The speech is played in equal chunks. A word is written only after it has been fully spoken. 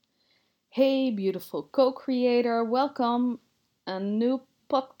Hey, beautiful co creator, welcome. A new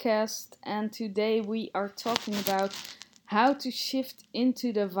podcast, and today we are talking about how to shift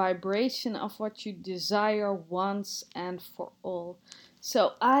into the vibration of what you desire once and for all.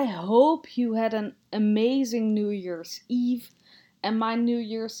 So, I hope you had an amazing New Year's Eve, and my New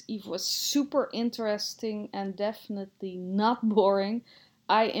Year's Eve was super interesting and definitely not boring.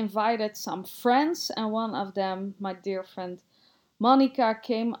 I invited some friends, and one of them, my dear friend Monica,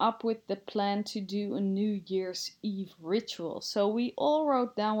 came up with the plan to do a New Year's Eve ritual. So we all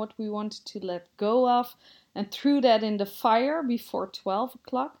wrote down what we wanted to let go of and threw that in the fire before 12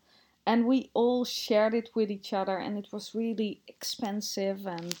 o'clock. And we all shared it with each other, and it was really expensive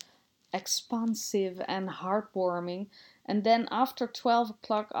and expansive and heartwarming. And then after 12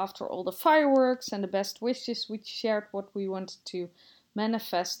 o'clock, after all the fireworks and the best wishes, we shared what we wanted to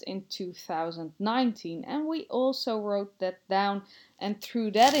manifest in 2019. And we also wrote that down and threw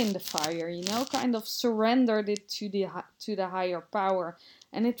that in the fire, kind of surrendered it to the higher power.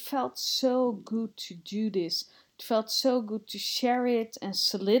 And it felt so good to do this. It felt so good to share it and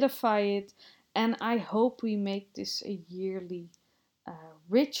solidify it. And I hope we make this a yearly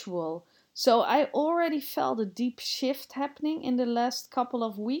ritual. So I already felt a deep shift happening in the last couple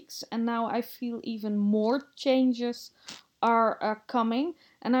of weeks, and now I feel even more changes are coming.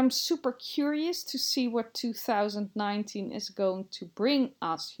 And I'm super curious to see what 2019 is going to bring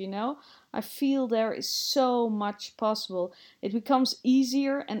us. I feel there is so much possible. It becomes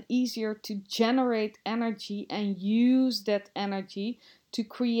easier and easier to generate energy and use that energy to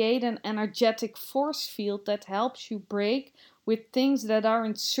create an energetic force field that helps you break with things that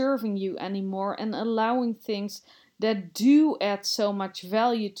aren't serving you anymore and allowing things that do add so much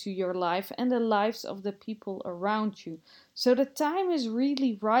value to your life and the lives of the people around you. So the time is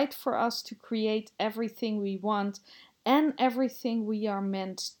really right for us to create everything we want and everything we are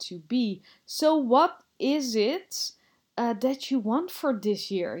meant to be. So what is it that you want for this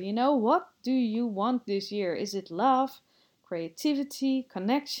year? What do you want this year? Is it love, creativity,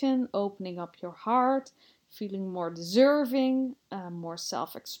 connection, opening up your heart, feeling more deserving, more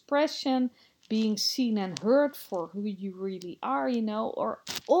self expression, being seen and heard for who you really are, or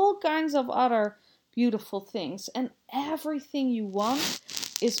all kinds of other beautiful things. And everything you want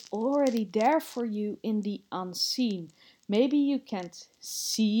is already there for you in the unseen. Maybe you can't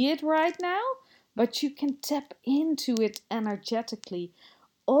see it right now, but you can tap into it energetically.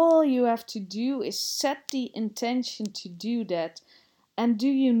 All you have to do is set the intention to do that. And do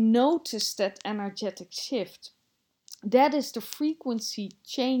you notice that energetic shift? That is the frequency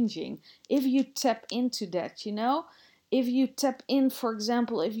changing. If you tap into that, if you tap in, for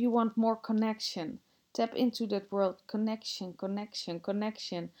example, if you want more connection, tap into that word connection, connection,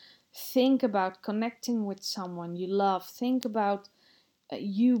 connection. Think about connecting with someone you love. Think about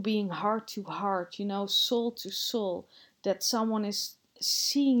you being heart to heart, soul to soul, that someone is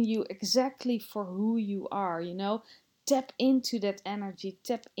seeing you exactly for who you are, Tap into that energy,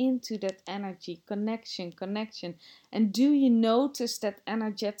 tap into that energy, connection, connection. And do you notice that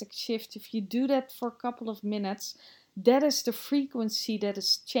energetic shift? If you do that for a couple of minutes, that is the frequency that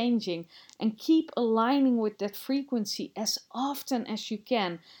is changing. And keep aligning with that frequency as often as you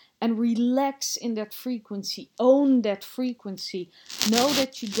can. And relax in that frequency, own that frequency. Know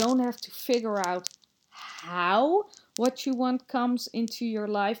that you don't have to figure out how what you want comes into your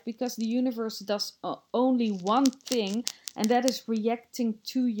life, because the universe does only one thing, and that is reacting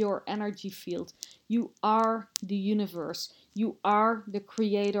to your energy field. You are the universe. You are the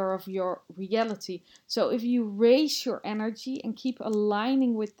creator of your reality. So if you raise your energy and keep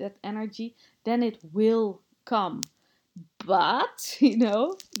aligning with that energy, then it will come. But,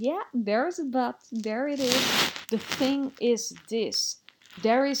 yeah, there's a but. There it is. The thing is this: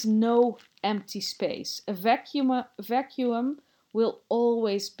 there is no empty space. A vacuum will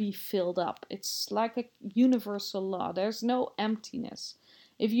always be filled up. It's like a universal law. There's no emptiness.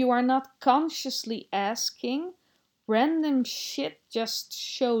 If you are not consciously asking, random shit just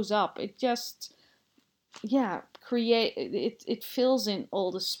shows up. It just, yeah, it fills in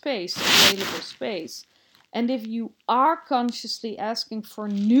all the space, available space. And if you are consciously asking for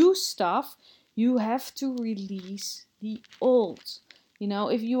new stuff, you have to release the old.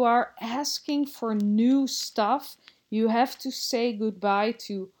 If you are asking for new stuff, you have to say goodbye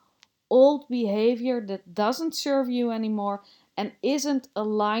to old behavior that doesn't serve you anymore and isn't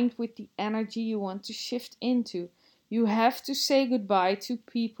aligned with the energy you want to shift into. You have to say goodbye to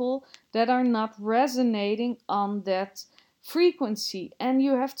people that are not resonating on that frequency. And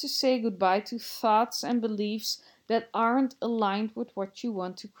you have to say goodbye to thoughts and beliefs that aren't aligned with what you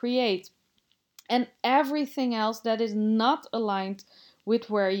want to create. And everything else that is not aligned with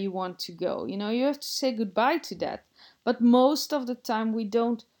where you want to go. You have to say goodbye to that. But most of the time we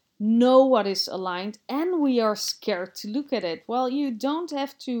don't know what is aligned and we are scared to look at it. Well, you don't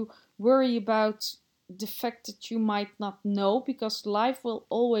have to worry about the fact that you might not know, because life will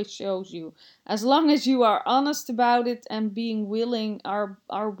always show you, as long as you are honest about it and being willing are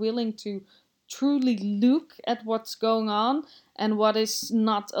willing to truly look at what's going on and what is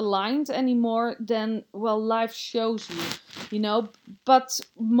not aligned anymore. Then, well, life shows you. But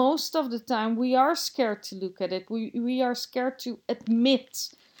most of the time we are scared to look at it. We are scared to admit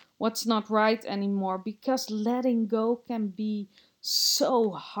what's not right anymore, because letting go can be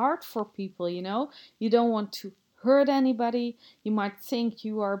so hard for people. You don't want to hurt anybody. You might think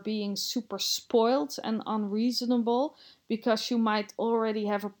you are being super spoiled and unreasonable because you might already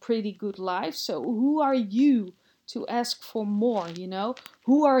have a pretty good life. So who are you to ask for more?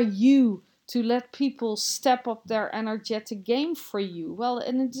 Who are you to let people step up their energetic game for you? Well,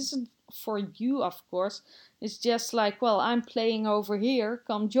 and it isn't for you, of course. It's just like, well, I'm playing over here,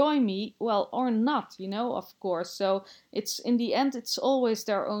 come join me. Well, or not, of course. So it's, in the end, it's always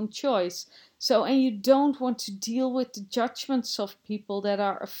their own choice. So, and you don't want to deal with the judgments of people that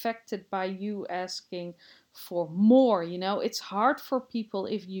are affected by you asking for more. It's hard for people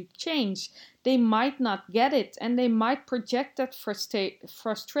if you change. They might not get it and they might project that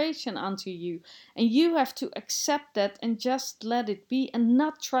frustration onto you. And you have to accept that and just let it be and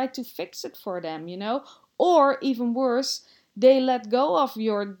not try to fix it for them. Or even worse, they let go of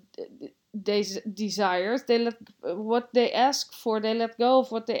your desires. They let what they ask for. They let go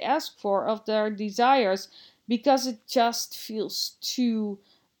of what they ask for, of their desires, because it just feels too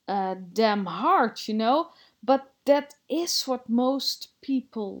damn hard. But that is what most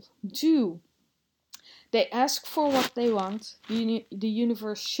people do. They ask for what they want. The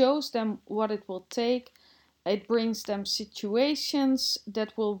universe shows them what it will take. It brings them situations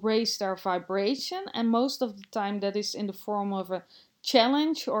that will raise their vibration, and most of the time that is in the form of a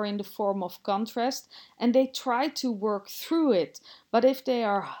challenge or in the form of contrast, and they try to work through it. But if they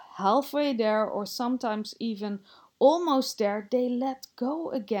are halfway there or sometimes even almost there, they let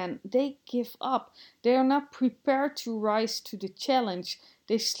go again. They give up. They are not prepared to rise to the challenge.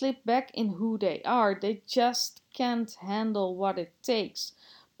 They slip back in who they are. They just can't handle what it takes.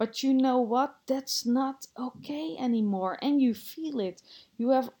 But you know what? That's not okay anymore. And you feel it. You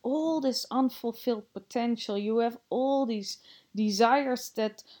have all this unfulfilled potential. You have all these desires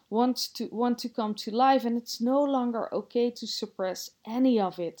that want to come to life, and it's no longer okay to suppress any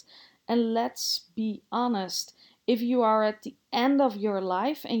of it. And let's be honest. If you are at the end of your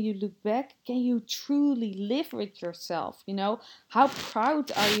life and you look back, can you truly live with yourself? How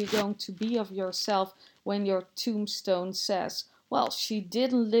proud are you going to be of yourself when your tombstone says, well, she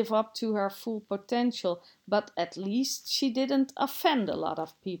didn't live up to her full potential, but at least she didn't offend a lot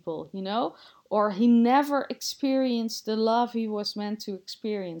of people. Or he never experienced the love he was meant to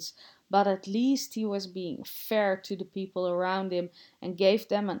experience, but at least he was being fair to the people around him and gave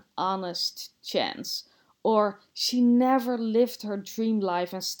them an honest chance. Or she never lived her dream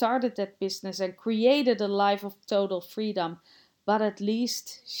life and started that business and created a life of total freedom, but at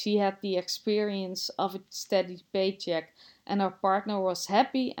least she had the experience of a steady paycheck and her partner was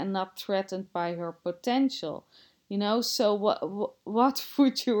happy and not threatened by her potential. So what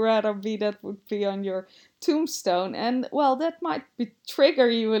would you rather be that would be on your tombstone? And well, that might trigger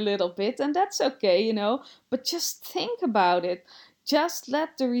you a little bit, and that's okay. But just think about it. Just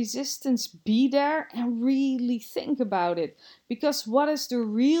let the resistance be there and really think about it. Because what is the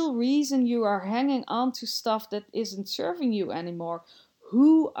real reason you are hanging on to stuff that isn't serving you anymore?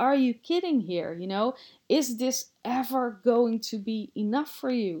 Who are you kidding here? Is this ever going to be enough for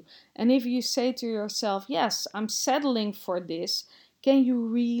you? And if you say to yourself, yes, I'm settling for this, can you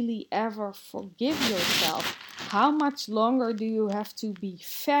really ever forgive yourself? How much longer do you have to be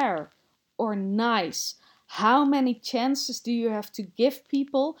fair or nice? How many chances do you have to give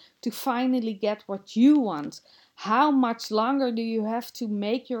people to finally get what you want? How much longer do you have to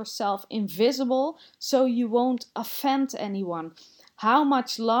make yourself invisible so you won't offend anyone? How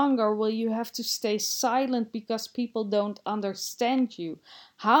much longer will you have to stay silent because people don't understand you?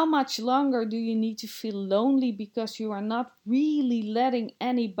 How much longer do you need to feel lonely because you are not really letting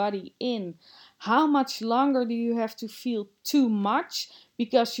anybody in? How much longer do you have to feel too much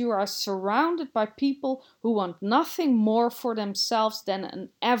because you are surrounded by people who want nothing more for themselves than an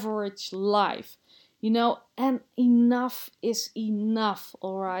average life? And enough is enough,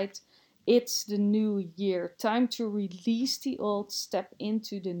 alright? It's the new year. Time to release the old, step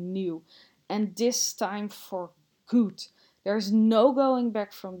into the new. And this time for good. There's no going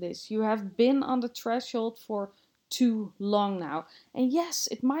back from this. You have been on the threshold for too long now. And yes,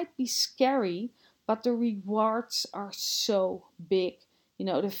 it might be scary, but the rewards are so big.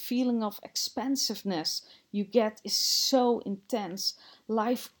 The feeling of expansiveness you get is so intense.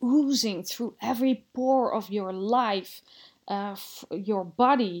 Life oozing through every pore of your life, your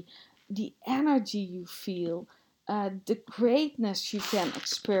body, the energy you feel, the greatness you can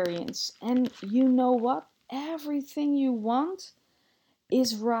experience. And you know what? Everything you want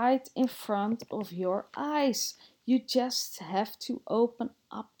is right in front of your eyes. You just have to open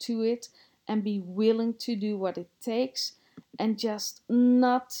up to it and be willing to do what it takes and just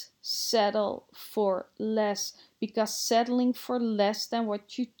not settle for less, because settling for less than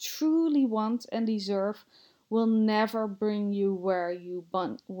what you truly want and deserve will never bring you where you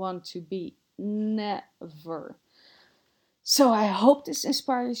want to be. Never. So I hope this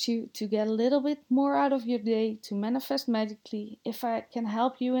inspires you to get a little bit more out of your day, to manifest magically. If I can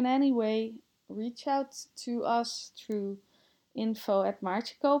help you in any way, reach out to us through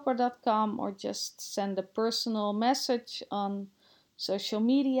info@maartjekoper.com or just send a personal message on social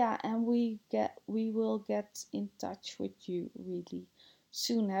media, and we will get in touch with you really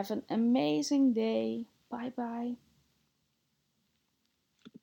soon. Have an amazing day. Bye bye.